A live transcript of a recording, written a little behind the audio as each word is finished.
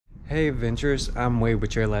Hey adventurers, I'm Wade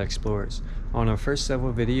with TrailLight Explorers. On our first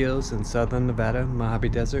several videos in southern Nevada, Mojave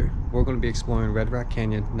Desert, we're going to be exploring Red Rock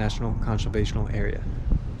Canyon National Conservation Area.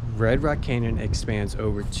 Red Rock Canyon expands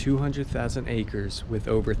over 200,000 acres with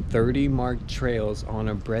over 30 marked trails on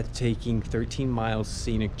a breathtaking 13-mile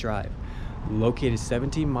scenic drive, located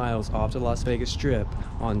 17 miles off the Las Vegas Strip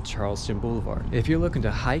on Charleston Boulevard. If you're looking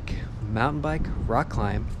to hike, mountain bike, rock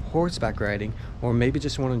climb, horseback riding, or maybe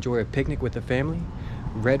just want to enjoy a picnic with the family,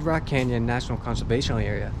 Red Rock Canyon National Conservation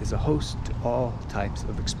Area is a host to all types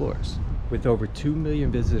of explorers. With over 2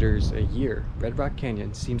 million visitors a year, Red Rock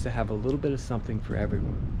Canyon seems to have a little bit of something for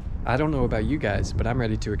everyone. I don't know about you guys, but I'm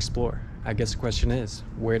ready to explore. I guess the question is,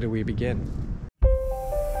 where do we begin?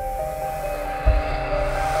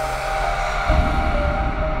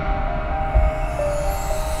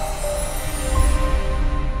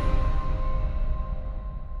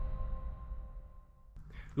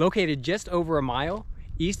 Located just over a mile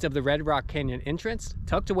east of the Red Rock Canyon entrance,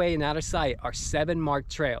 tucked away and out of sight are 7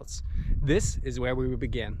 marked trails. This is where we will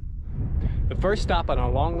begin. The first stop on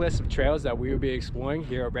our long list of trails that we will be exploring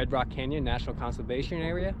here at Red Rock Canyon National Conservation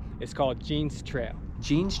Area is called Jean's Trail.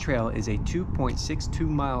 Jean's Trail is a 2.62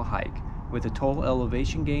 mile hike with a total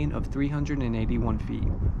elevation gain of 381 feet.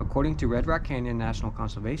 According to Red Rock Canyon National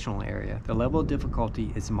Conservation Area, the level of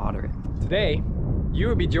difficulty is moderate. Today, you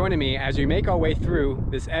will be joining me as we make our way through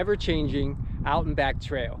this ever-changing out and back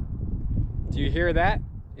trail. Do you hear that?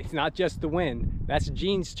 It's not just the wind. That's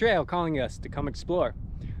Jean's Trail calling us to come explore.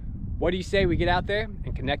 What do you say we get out there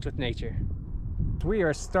and connect with nature? We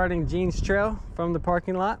are starting Jean's Trail from the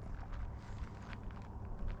parking lot.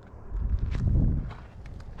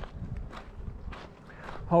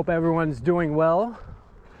 Hope everyone's doing well.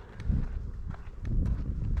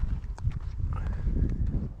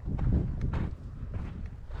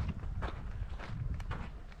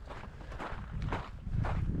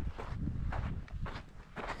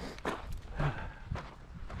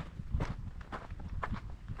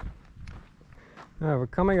 All right, we're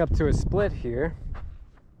coming up to a split here.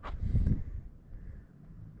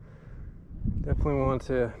 Definitely want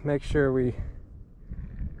to make sure we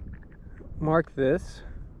mark this.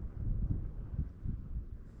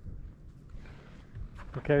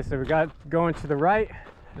 Okay, so we got going to the right,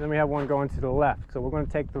 and then we have one going to the left. So we're going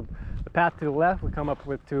to take the path to the left. We come up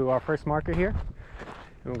to our first marker here,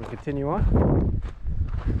 and we'll continue on.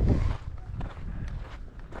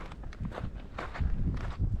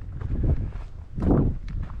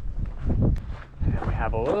 And we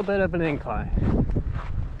have a little bit of an incline.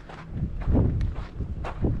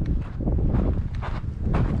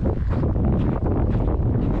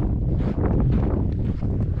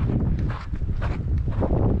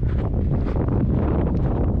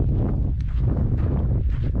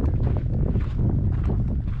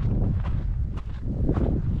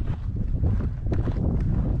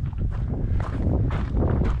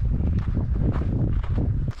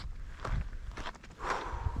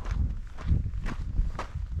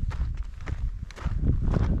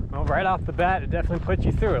 Right off the bat, it definitely puts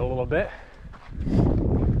you through it a little bit.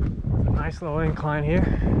 Nice little incline here.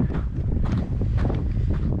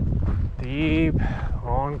 Deep,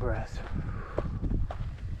 long breaths.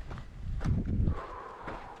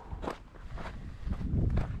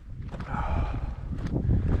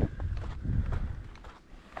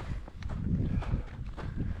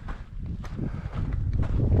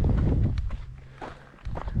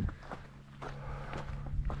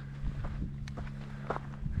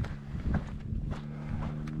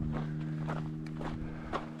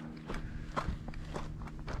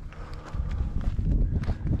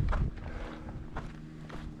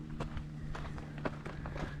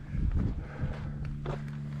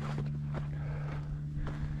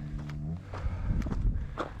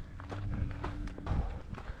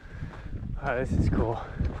 Oh, this is cool.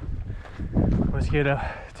 Let's get up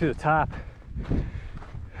to the top. Here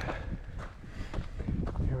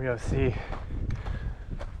we go, see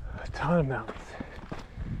a ton of mountains.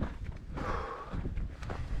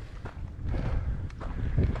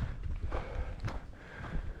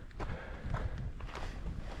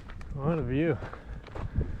 What a view.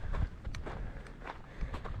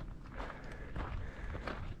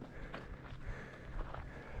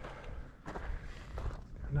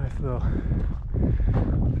 Nice little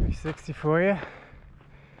 360 for you.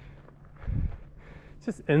 It's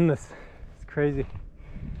just endless. It's crazy.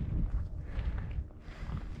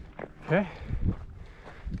 Okay,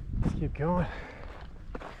 let's keep going.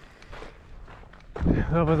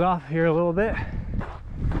 Levels off here a little bit.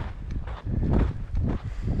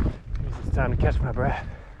 It's time to catch my breath.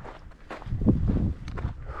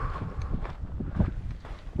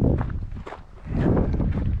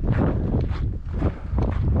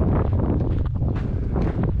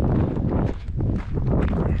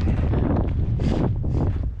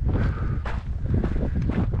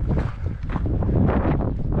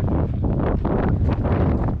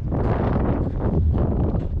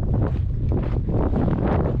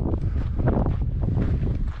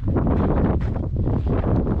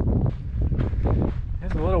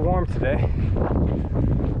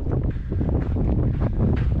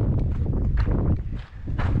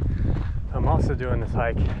 also doing this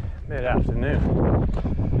hike mid-afternoon.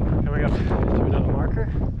 Coming up to another marker,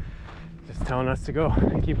 just telling us to go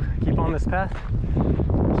keep on this path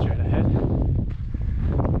straight ahead.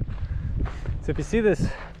 So if you see this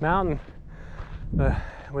mountain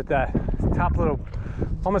with that top little,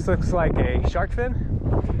 almost looks like a shark fin,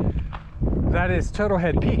 that is Turtle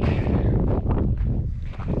Head Peak.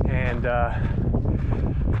 And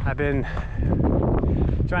I've been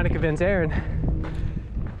trying to convince Aaron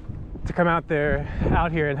to come out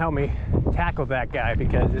here and help me tackle that guy,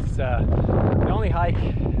 because it's the only hike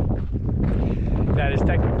that is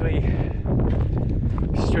technically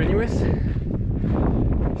strenuous.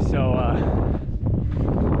 So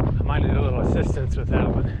I might need a little assistance with that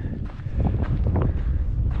one.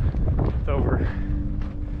 It's over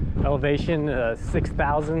elevation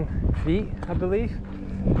 6,000 feet, I believe.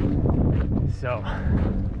 So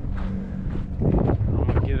I'm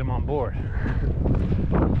gonna get him on board.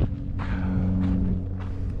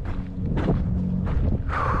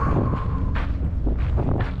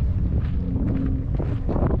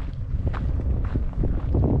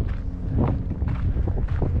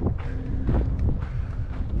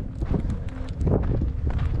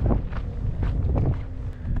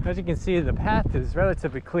 As you can see, the path is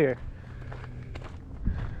relatively clear.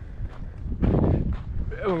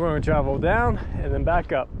 We're going to travel down and then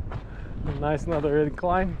back up. A nice another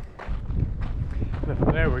incline. And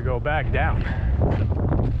from there we go back down.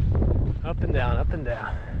 Up and down, up and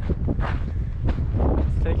down.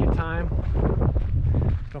 Just take your time.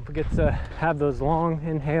 Don't forget to have those long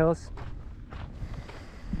inhales.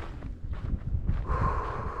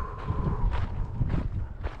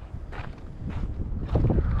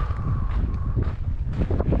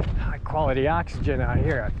 High quality oxygen out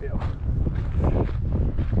here, I feel.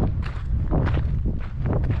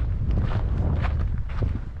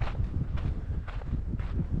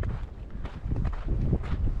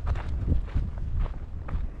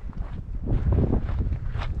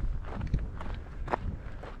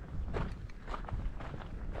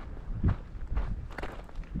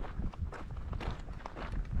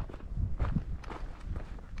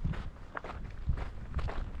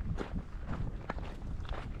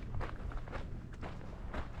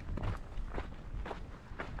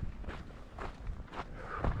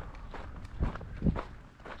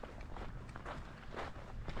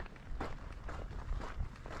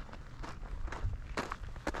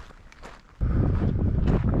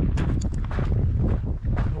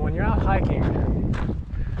 When you're out hiking,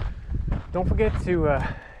 don't forget to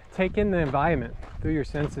take in the environment through your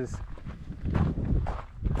senses.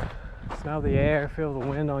 Smell the air, feel the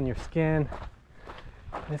wind on your skin,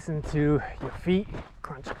 listen to your feet,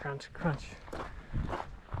 crunch, crunch, crunch.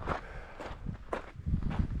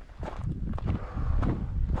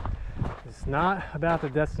 It's not about the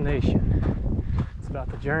destination, it's about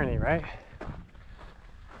the journey, right?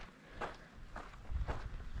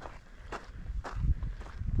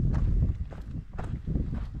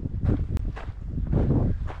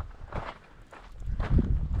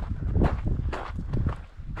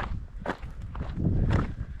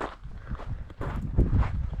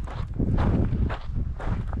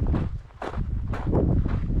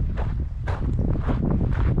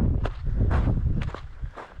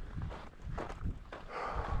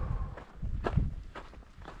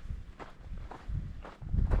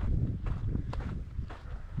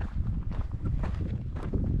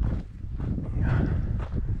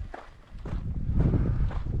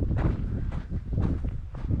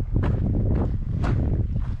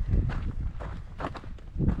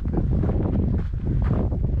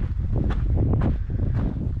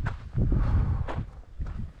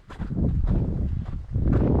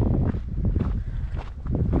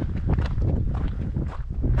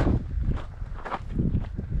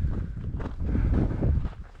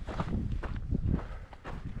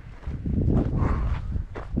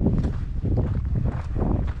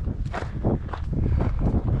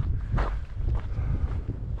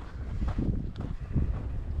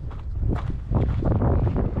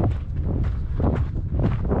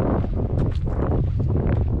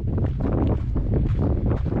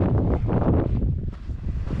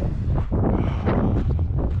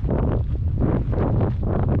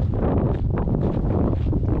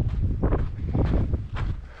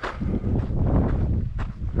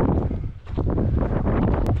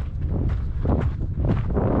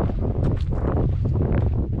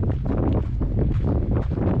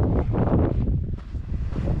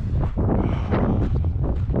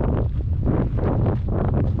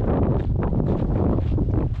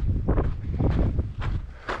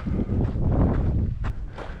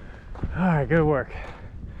 All right, good work.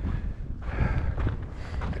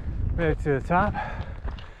 Made it to the top.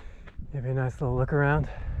 Give you a nice little look around.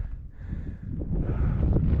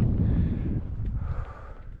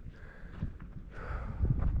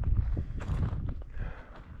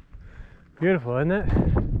 Beautiful, isn't it?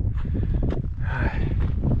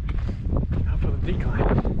 Now for the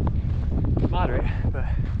decline. Moderate, but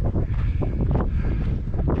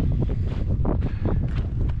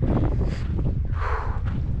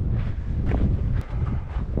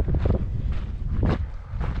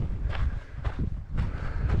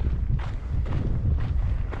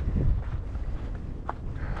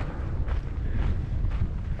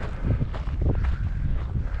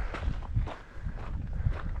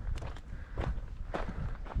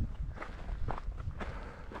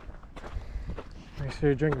make sure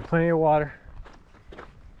you're drinking plenty of water.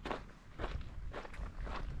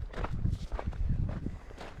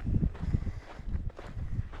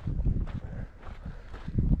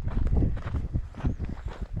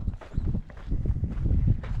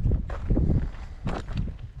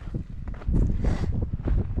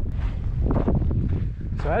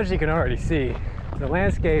 So as you can already see, the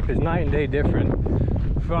landscape is night and day different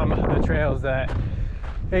from the trails that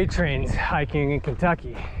A-Train's hiking in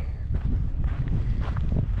Kentucky.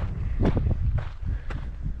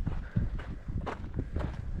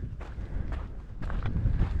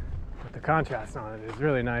 But the contrast on it is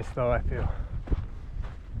really nice though, I feel.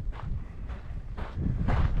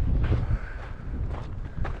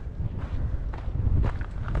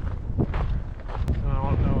 I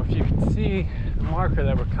don't know if you can see the marker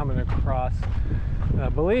that we're coming across. I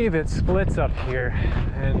believe it splits up here,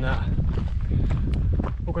 and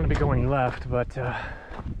we're going to be going left, but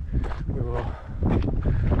we will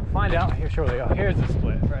find out here shortly. Oh, here's the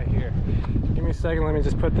split right here. Give me a second, let me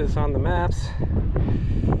just put this on the maps.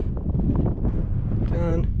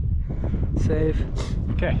 Done. Save.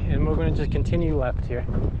 Okay, and we're going to just continue left here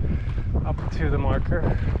up to the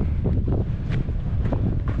marker.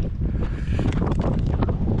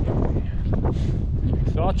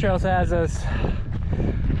 So All Trails has us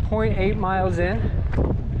 0.8 miles in.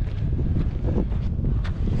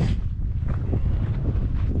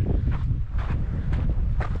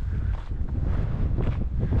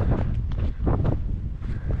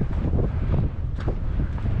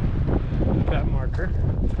 That marker.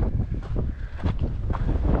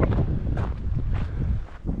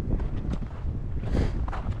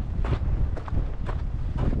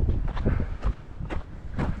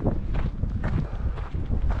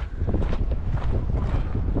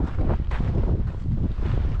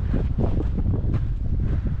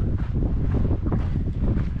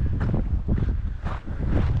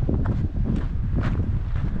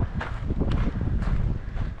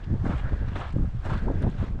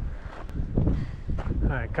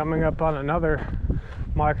 Alright, coming up on another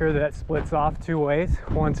marker that splits off two ways,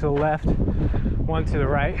 one to the left, one to the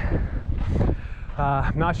right.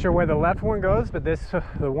 I'm not sure where the left one goes, but the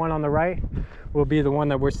one on the right will be the one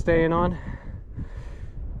that we're staying on.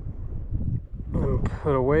 And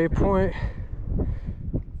put a waypoint.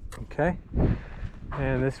 Okay,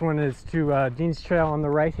 and this one is to Jeans Trail on the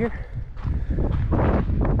right here.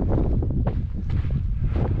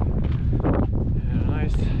 And a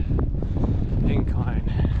nice incline.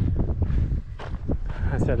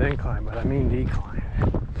 I said incline, but I mean decline.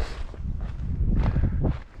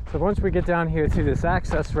 So once we get down here to this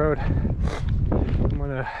access road, I'm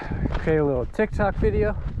gonna create a little TikTok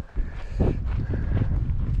video, and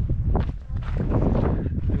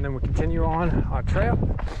then we'll continue on our trail.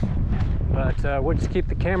 But we'll just keep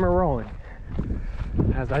the camera rolling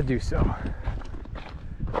as I do so.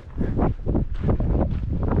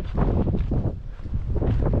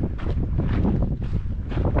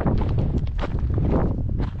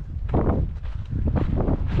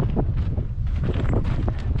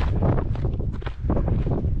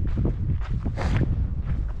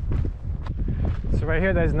 So right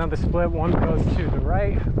here, there's another split. One goes to the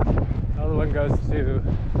right, the other one goes to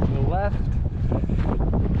the left.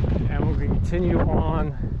 And we'll continue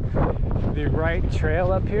on the right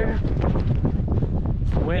trail up here.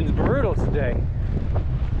 The wind's brutal today.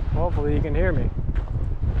 Hopefully you can hear me.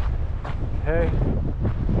 Okay.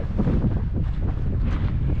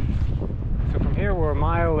 So from here we're a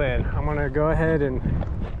mile in. I'm gonna go ahead and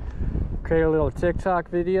create a little TikTok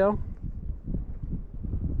video.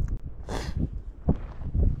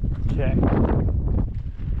 Okay.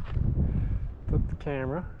 Flip the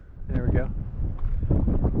camera. There we go.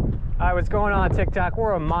 Alright, what's going on TikTok?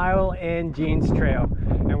 We're a mile in Jeans Trail,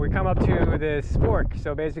 and we come up to this fork.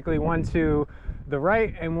 So basically one to the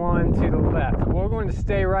right and one to the left. We're going to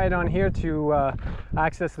stay right on here to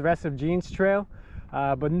access the rest of Jeans Trail.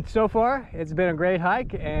 But so far, it's been a great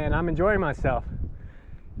hike and I'm enjoying myself.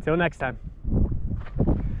 Till next time.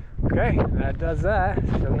 Okay, that does that.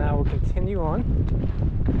 So now we'll continue on.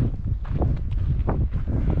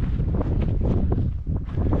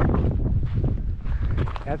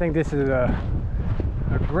 I think this is a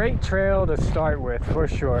great trail to start with, for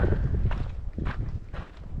sure.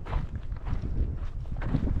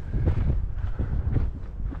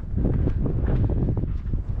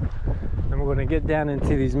 And we're going to get down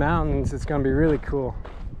into these mountains. It's going to be really cool.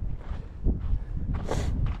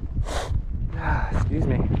 Excuse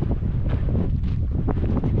me.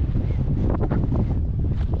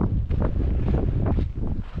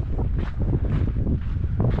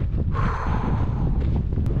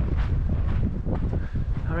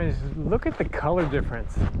 I mean, just look at the color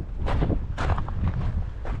difference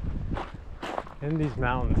in these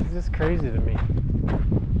mountains. It's just crazy to me.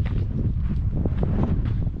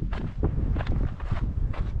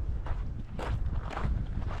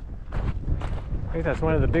 I think that's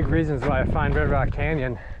one of the big reasons why I find Red Rock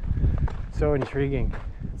Canyon so intriguing.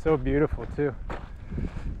 It's so beautiful too.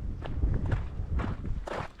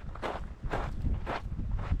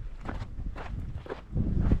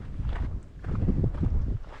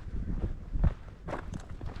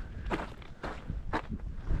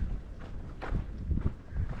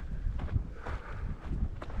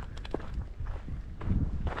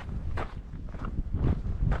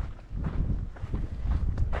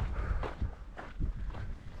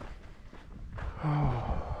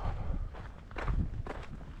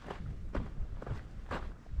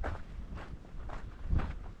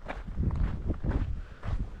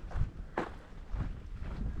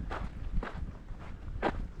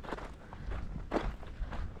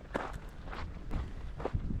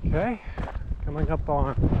 Okay, coming up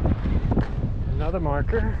on another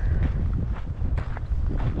marker.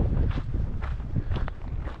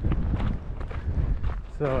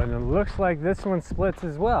 So, and it looks like this one splits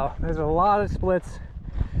as well. There's a lot of splits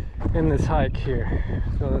in this hike here.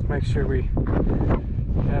 So let's make sure we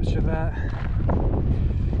capture that.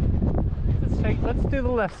 Let's do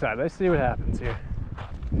the left side. Let's see what happens here.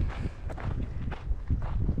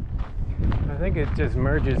 I think it just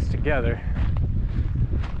merges together.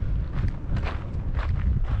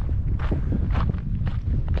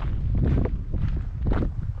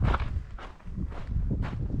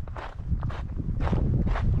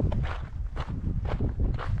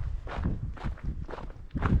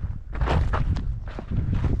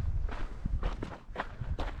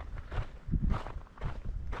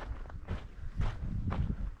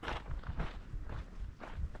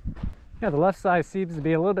 Yeah, the left side seems to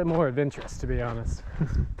be a little bit more of interest, to be honest.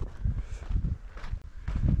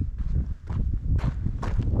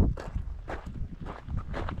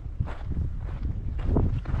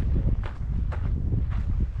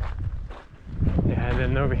 Yeah, and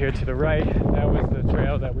then over here to the right, that was the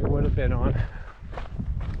trail that we would have been on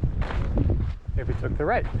if we took the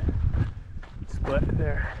right. Split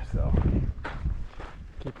there, so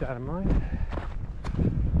keep that in mind.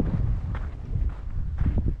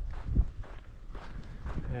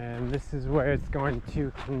 And this is where it's going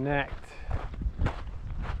to connect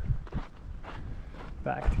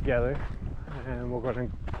back together, and we're going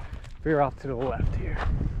to veer off to the left here.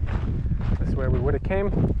 This is where we would have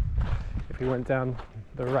came if we went down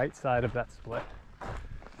the right side of that split.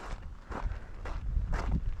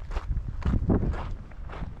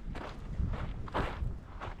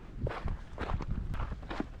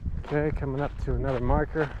 Okay, coming up to another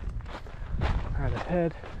marker right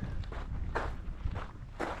ahead.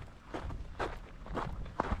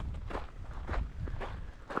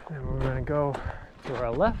 And we're going to go to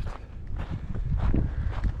our left.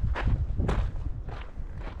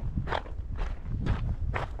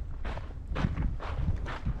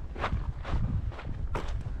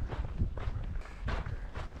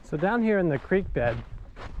 So down here in the creek bed,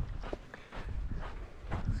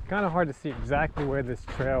 it's kind of hard to see exactly where this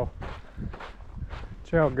trail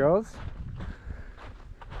goes,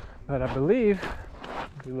 but I believe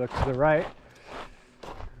if we look to the right,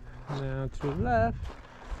 now to the left,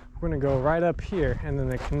 we're going to go right up here, and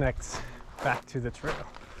then it connects back to the trail.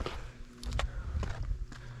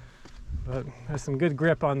 But there's some good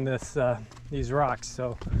grip on this these rocks,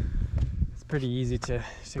 so it's pretty easy to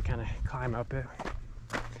kind of climb up it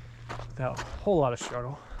without a whole lot of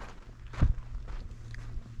struggle.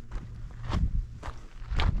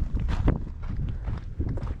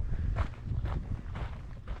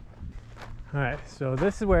 All right, so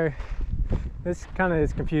this is where this kind of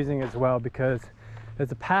is confusing as well, because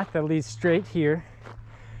there's a path that leads straight here,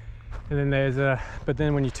 and then there's but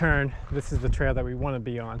then when you turn, this is the trail that we want to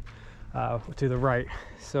be on. to the right.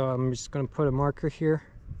 So I'm just going to put a marker here.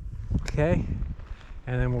 Okay,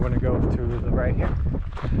 and then we're going to go to the right here.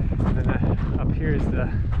 And then up here is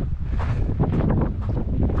the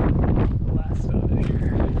last of it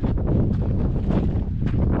here.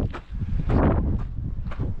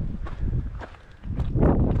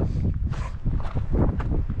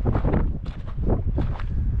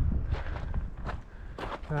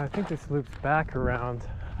 I think this loops back around,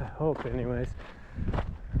 I hope anyways.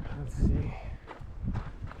 Let's see.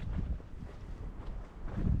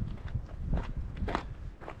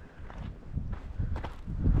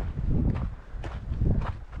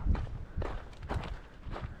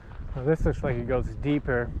 Well, this looks like it goes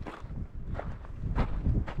deeper.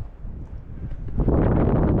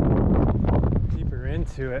 Deeper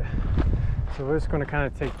into it. So we're just going to kind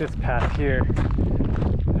of take this path here.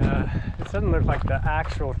 It doesn't look like the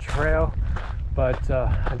actual trail, but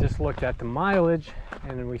I just looked at the mileage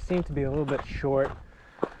and we seem to be a little bit short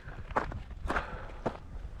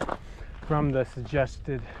from the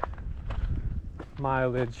suggested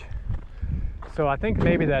mileage. So I think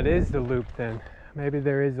maybe that is the loop then. Maybe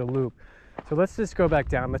there is a loop. So let's just go back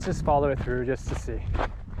down. Let's just follow it through just to see.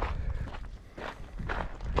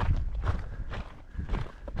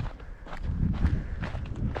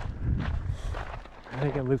 I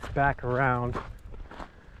think it loops back around.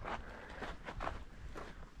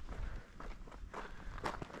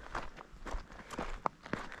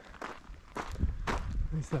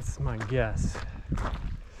 At least that's my guess.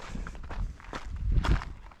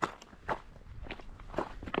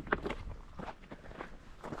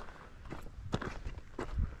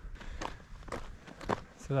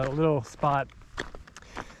 So that little spot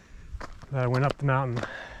that I went up the mountain,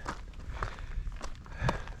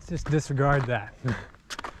 let's just disregard that.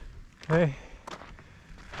 Okay.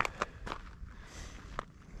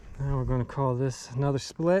 Now we're going to call this another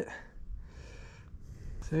split.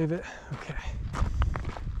 Save it. Okay.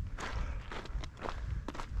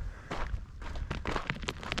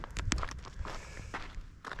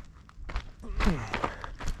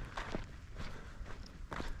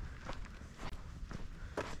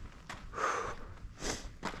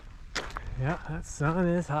 Yeah, that sun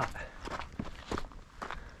is hot.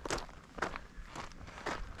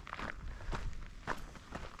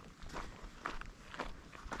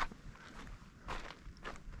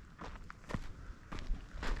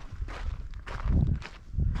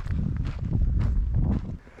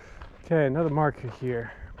 Okay, another marker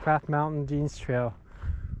here. Craft Mountain Jeans Trail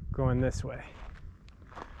going this way.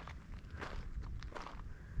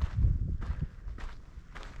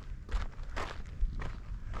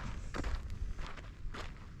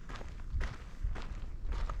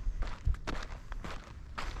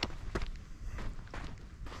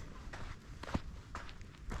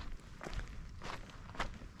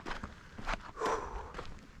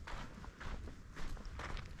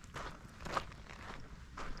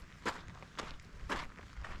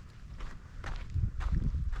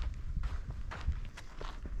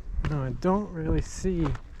 No, I don't really see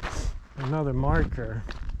another marker,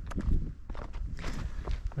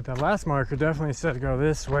 but that last marker definitely said to go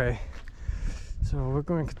this way. So we're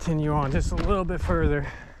going to continue on just a little bit further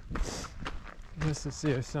just to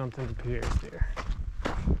see if something appears here.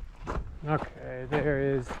 Okay, there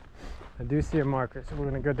is, I do see a marker, so we're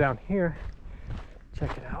going to go down here,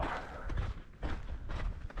 check it out.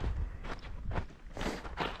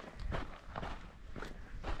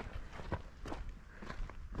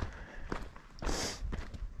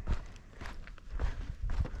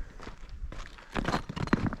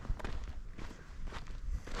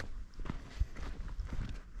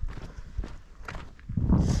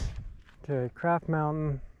 Okay, Craft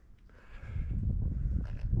Mountain.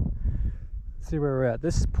 Let's see where we're at.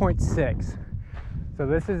 This is 0.6. So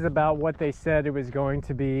this is about what they said it was going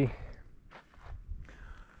to be.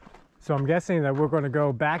 So I'm guessing that we're going to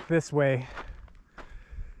go back this way.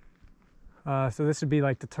 So this would be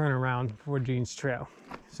like the turnaround for Jeans Trail.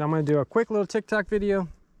 So I'm going to do a quick little TikTok video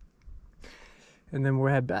and then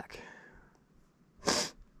we'll head back.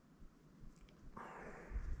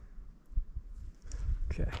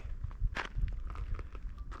 Okay.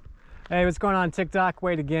 Hey, what's going on TikTok?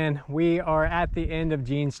 Wait again. We are at the end of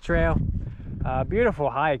Jeans Trail. Beautiful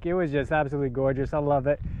hike. It was just absolutely gorgeous. I love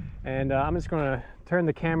it. And I'm just going to turn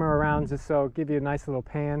the camera around just so give you a nice little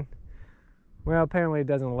pan. Well, apparently it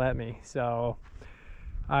doesn't let me, so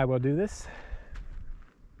I will do this.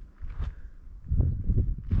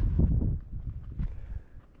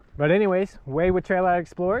 But anyways, way with TrailLight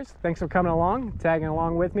Explorers. Thanks for coming along, tagging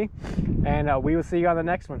along with me, and we will see you on the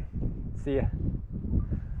next one. See ya.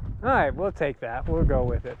 All right, we'll take that. We'll go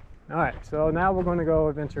with it. All right, so now we're going to go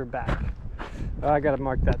venture back. I got to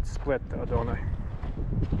mark that split though, don't I?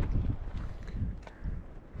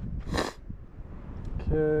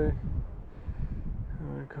 Okay,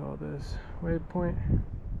 I'm going to call this waypoint.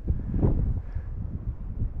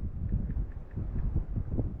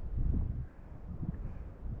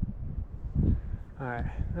 All right,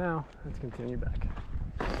 now let's continue back.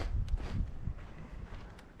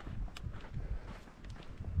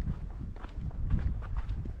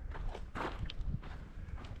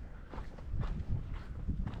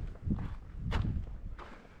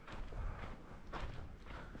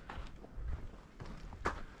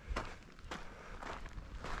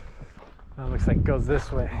 Oh, looks like it goes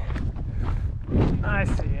this way. I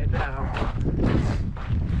see it now.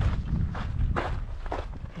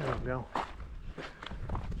 There we go.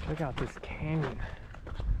 Check out this canyon.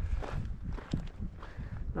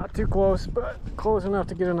 Not too close, but close enough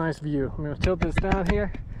to get a nice view. I'm going to tilt this down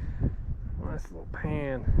here. Nice little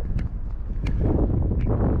pan.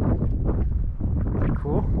 Pretty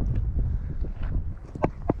cool.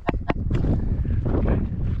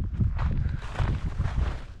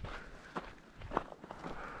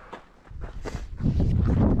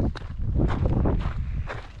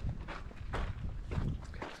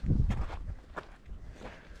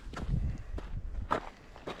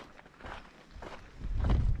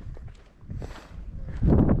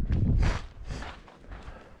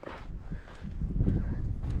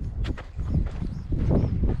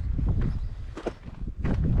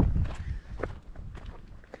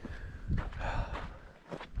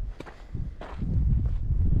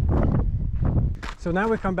 So now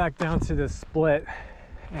we come back down to the split,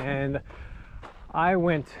 and I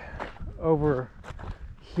went over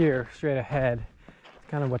here straight ahead. It's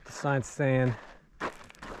kind of what the sign's saying.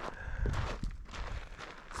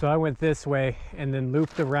 So I went this way and then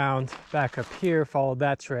looped around back up here, followed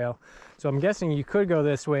that trail. So I'm guessing you could go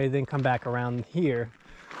this way, then come back around here.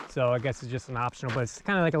 So I guess it's just an optional, but it's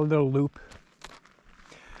kind of like a little loop.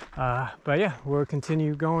 But yeah, we'll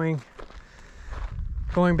continue going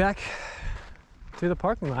back to the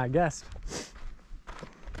parking lot, I guess.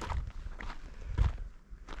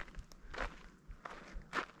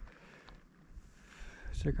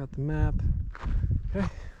 Check out the map. Okay.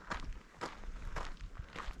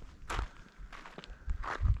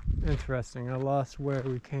 Interesting, I lost where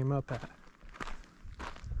we came up at.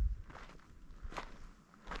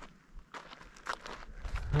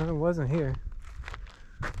 It wasn't here.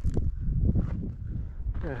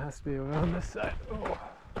 It has to be over on this side. Oh.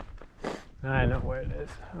 I know where it is.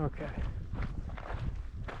 Okay.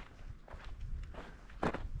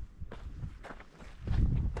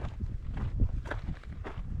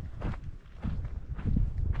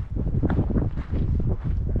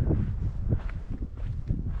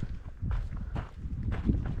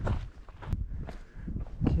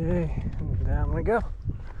 Okay, and down we go.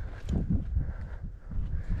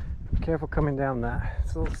 Be careful coming down that.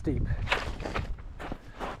 It's a little steep.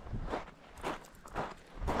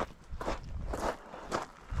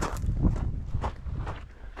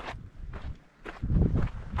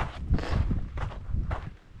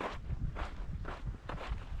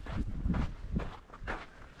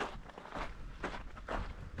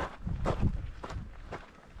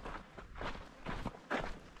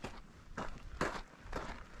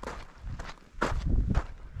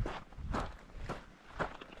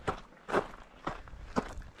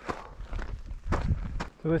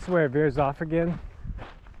 So this is where it veers off again.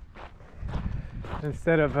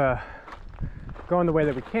 Instead of going the way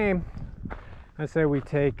that we came, I say we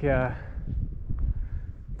take the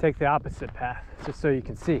opposite path, just so you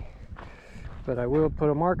can see. But I will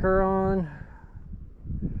put a marker on.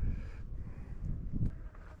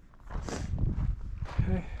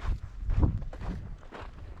 Okay.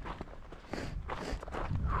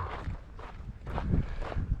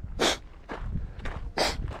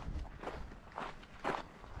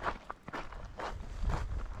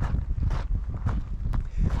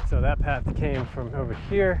 So that path came from over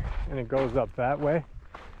here and it goes up that way.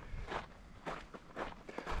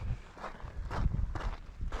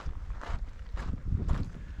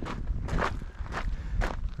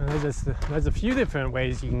 There's a few different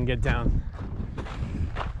ways you can get down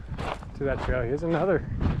to that trail. Here's another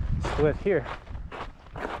split here.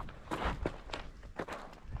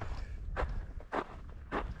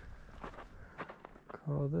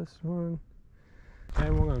 Call this one,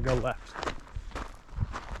 and we're gonna go left.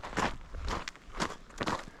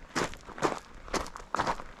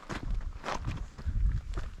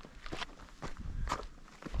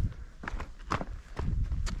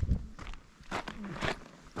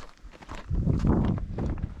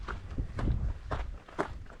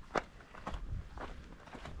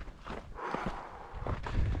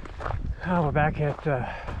 Oh, we're back at the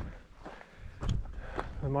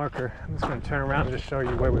marker. I'm just going to turn around and just show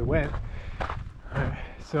you where we went. Alright,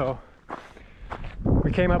 so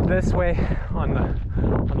we came up this way on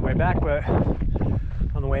the way back, but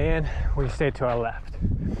on the way in we stayed to our left.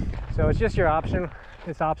 So it's just your option.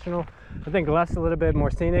 It's optional. I think left's a little bit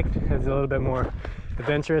more scenic. It's a little bit more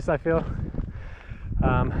adventurous, I feel.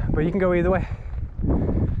 But you can go either way.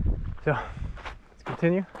 So let's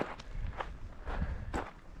continue.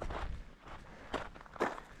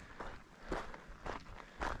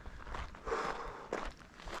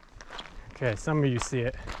 Okay, some of you see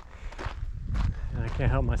it, and I can't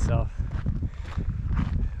help myself,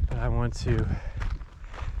 but I want to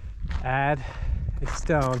add a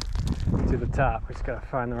stone to the top. We just gotta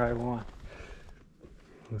find the right one.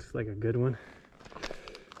 Looks like a good one.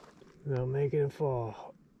 Without making it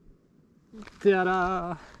fall.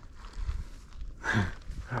 Ta-da!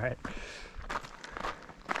 All right.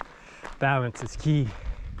 Balance is key.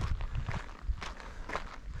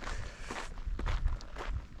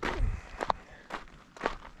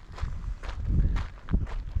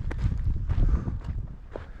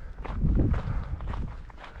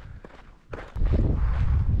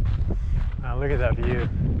 Look at that view.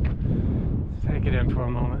 Let's take it in for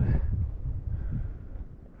a moment.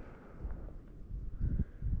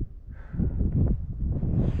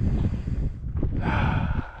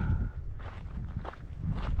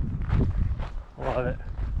 Love it.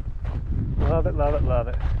 Love it, love it, love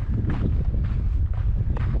it.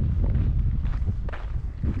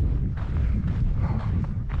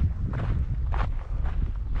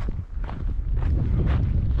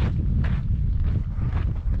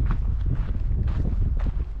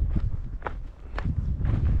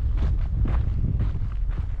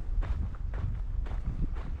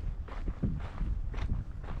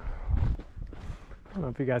 I don't know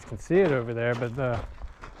if you guys can see it over there, but the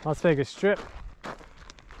Las Vegas Strip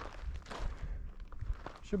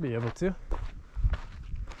should be able to.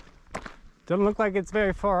 Doesn't look like it's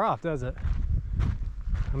very far off, does it?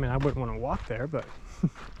 I mean, I wouldn't want to walk there, but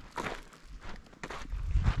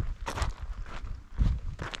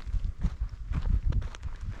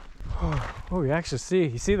oh, you actually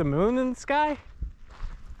you see the moon in the sky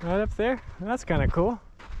right up there? That's kind of cool.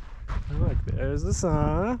 Look, there's the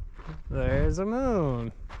sun. There's a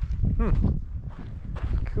moon.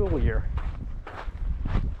 Peculiar.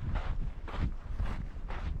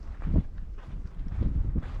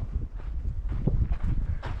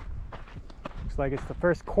 Looks like it's the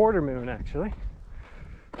first quarter moon, actually.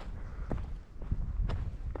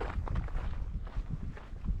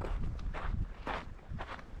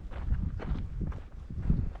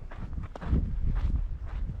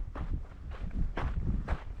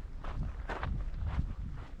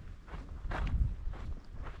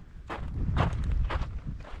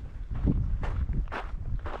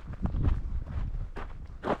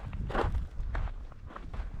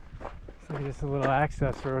 Just a little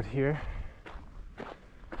access road here.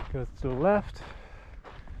 Goes to the left,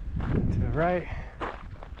 to the right.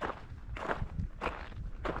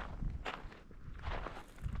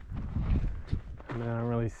 I mean, I don't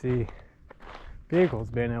really see vehicles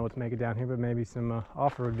being able to make it down here, but maybe some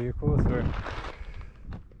off-road vehicles or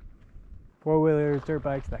four-wheelers, dirt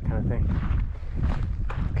bikes, that kind of thing.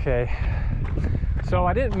 Okay. So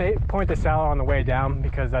I didn't point this out on the way down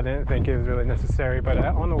because I didn't think it was really necessary, but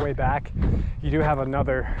on the way back, you do have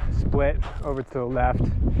another split over to the left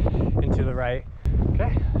and to the right.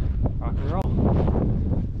 Okay, rock and roll.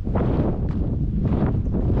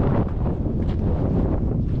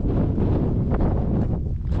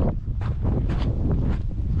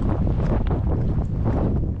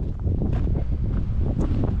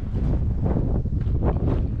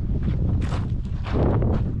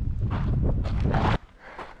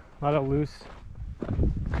 A lot of loose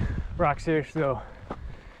rocks here, so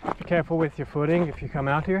be careful with your footing if you come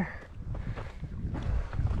out here.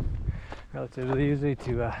 Relatively easy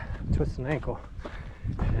to twist an ankle,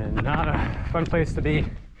 and not a fun place to be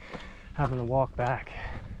having to walk back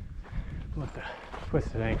with a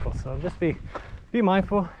twisted ankle. So just be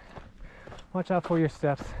mindful, watch out for your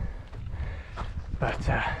steps, but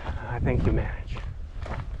I think you manage.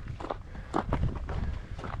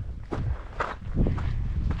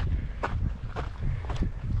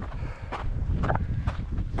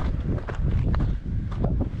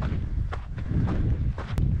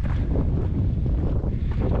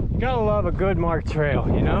 Gotta love a good marked trail,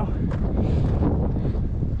 you know?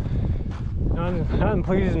 Nothing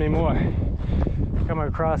pleases me more. Come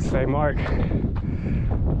across a marker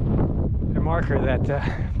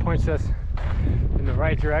that points us in the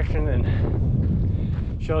right direction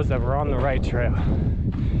and shows that we're on the right trail.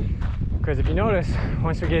 Because if you notice,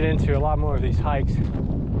 once we get into a lot more of these hikes,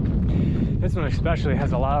 this one especially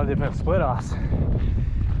has a lot of different split offs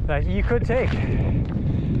that you could take,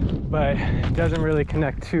 but it doesn't really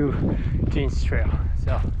connect to Jeans Trail.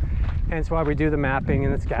 So hence why we do the mapping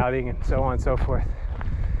and the scouting and so on and so forth.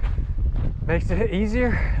 Makes it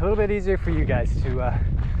easier, a little bit easier for you guys to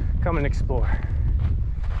come and explore.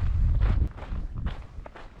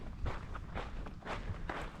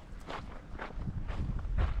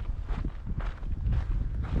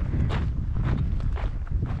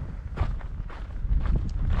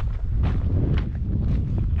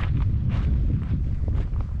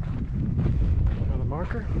 Another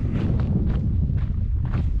marker.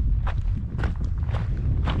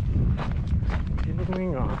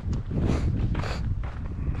 Continuing on.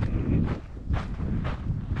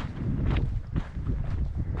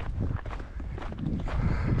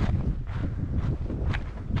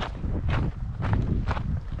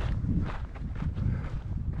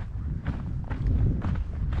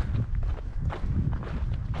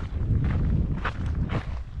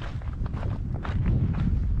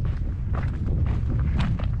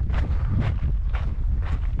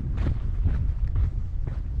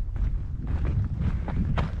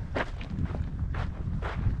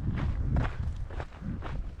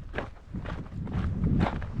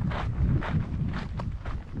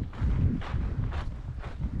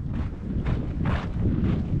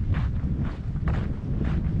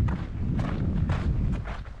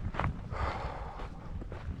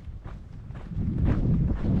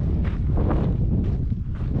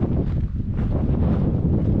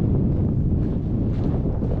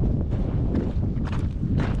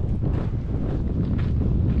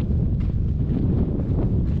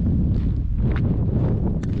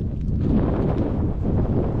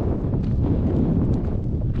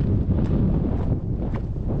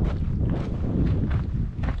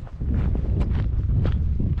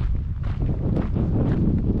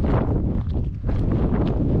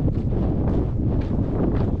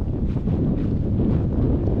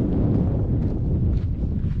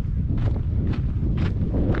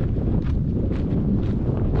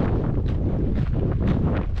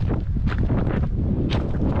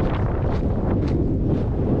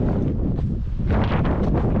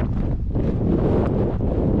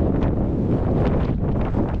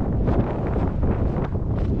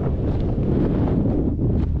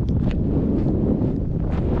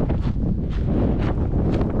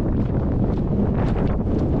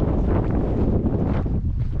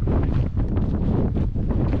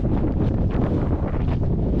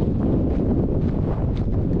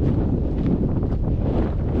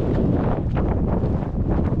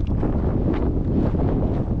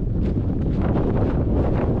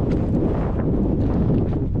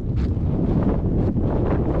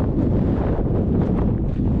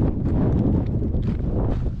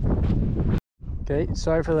 Okay,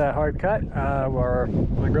 sorry for that hard cut. Where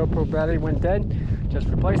my GoPro battery went dead, just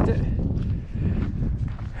replaced it,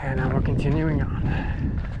 and now we're continuing on.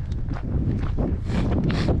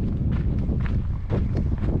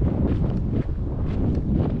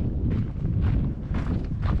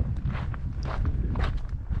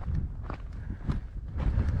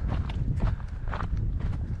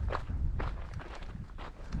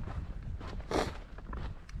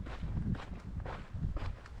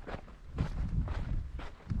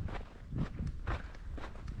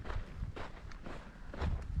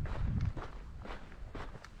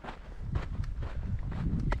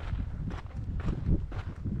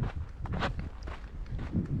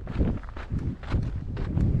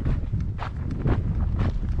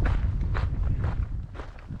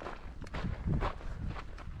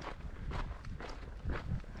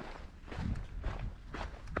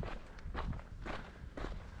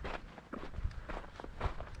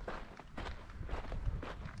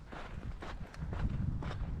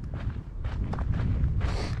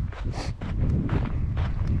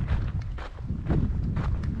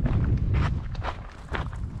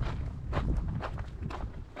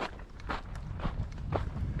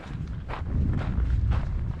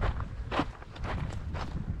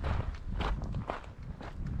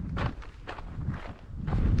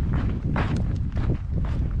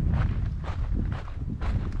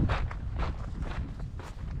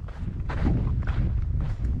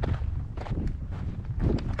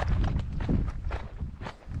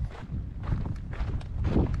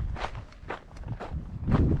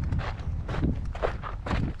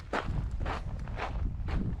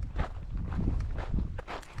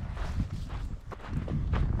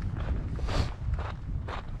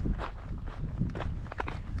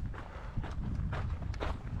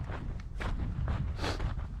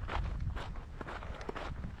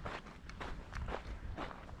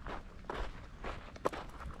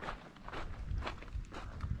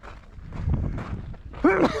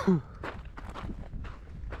 Alright,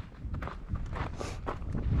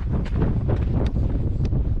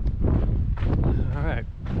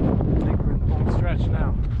 I think we're in the home stretch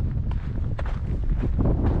now.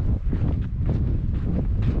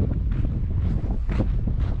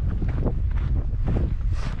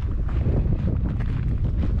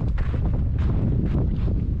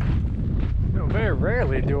 You know, very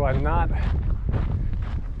rarely do I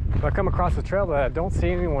come across a trail that I don't see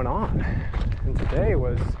anyone on. And today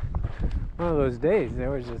was one of those days.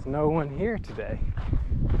 There was just no one here today,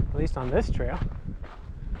 at least on this trail.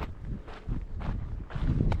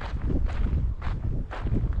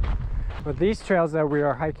 But these trails that we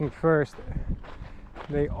are hiking first,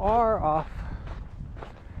 they are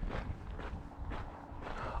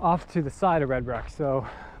off to the side of Red Rock. So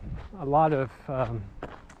a lot of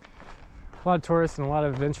tourists and a lot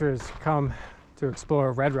of adventurers come to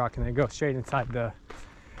explore Red Rock, and they go straight inside to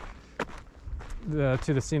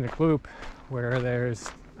the scenic loop, where there's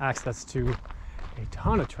access to a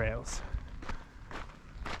ton of trails.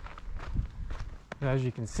 And as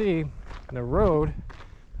you can see, the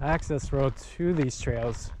access road to these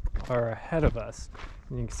trails are ahead of us,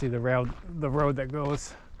 and you can see the road that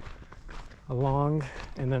goes along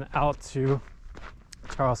and then out to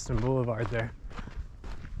Charleston Boulevard there.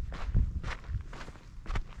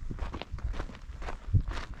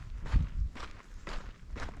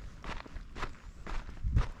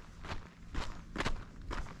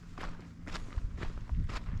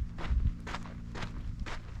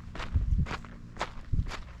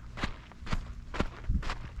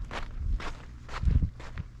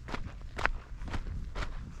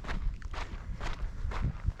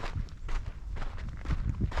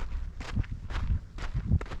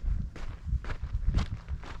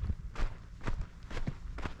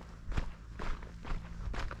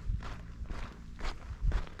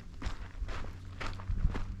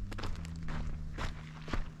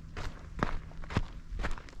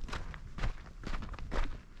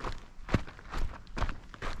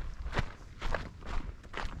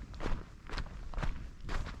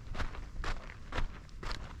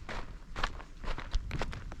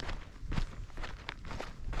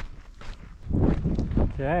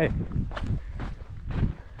 Okay.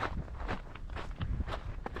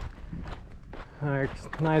 All right,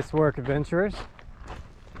 nice work, adventurers.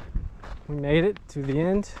 We made it to the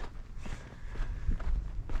end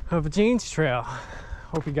of Jeans Trail.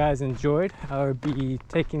 Hope you guys enjoyed. I'll be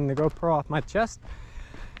taking the GoPro off my chest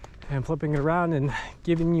and flipping it around and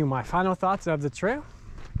giving you my final thoughts of the trail.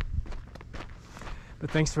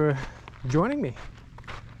 But thanks for joining me.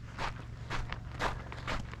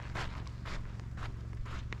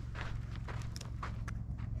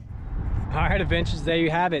 All right, adventures, there you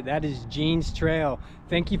have it. That is Jeans Trail.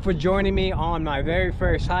 Thank you for joining me on my very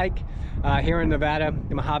first hike here in Nevada,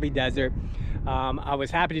 the Mojave Desert. I was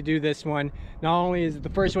happy to do this one. Not only is it the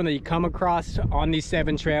first one that you come across on these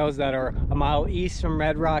 7 trails that are a mile east from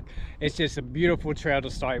Red Rock, it's just a beautiful trail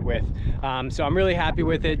to start with. So I'm really happy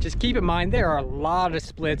with it. Just keep in mind, there are a lot of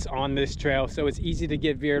splits on this trail, so it's easy to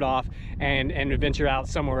get veered off and venture out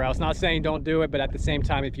somewhere else. Not saying don't do it, but at the same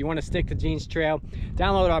time, if you want to stick to Jeans Trail,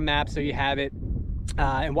 download our map so you have it.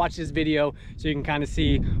 And watch this video so you can kind of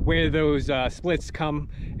see where those splits come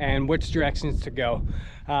and which directions to go.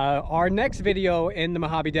 Our next video in the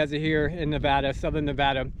Mojave Desert here in Nevada, southern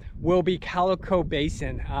Nevada, will be Calico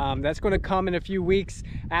Basin. That's going to come in a few weeks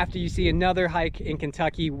after you see another hike in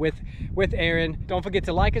Kentucky with Aaron. Don't forget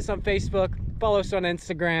to like us on Facebook, follow us on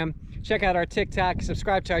Instagram, check out our TikTok,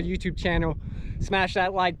 subscribe to our YouTube channel, smash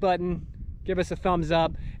that like button, give us a thumbs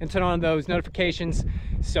up, and turn on those notifications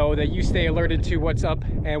so that you stay alerted to what's up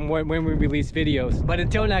and when we release videos. But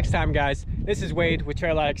until next time, guys, this is Wade with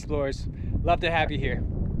TrailLight Explorers. Love to have you here.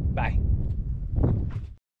 Bye.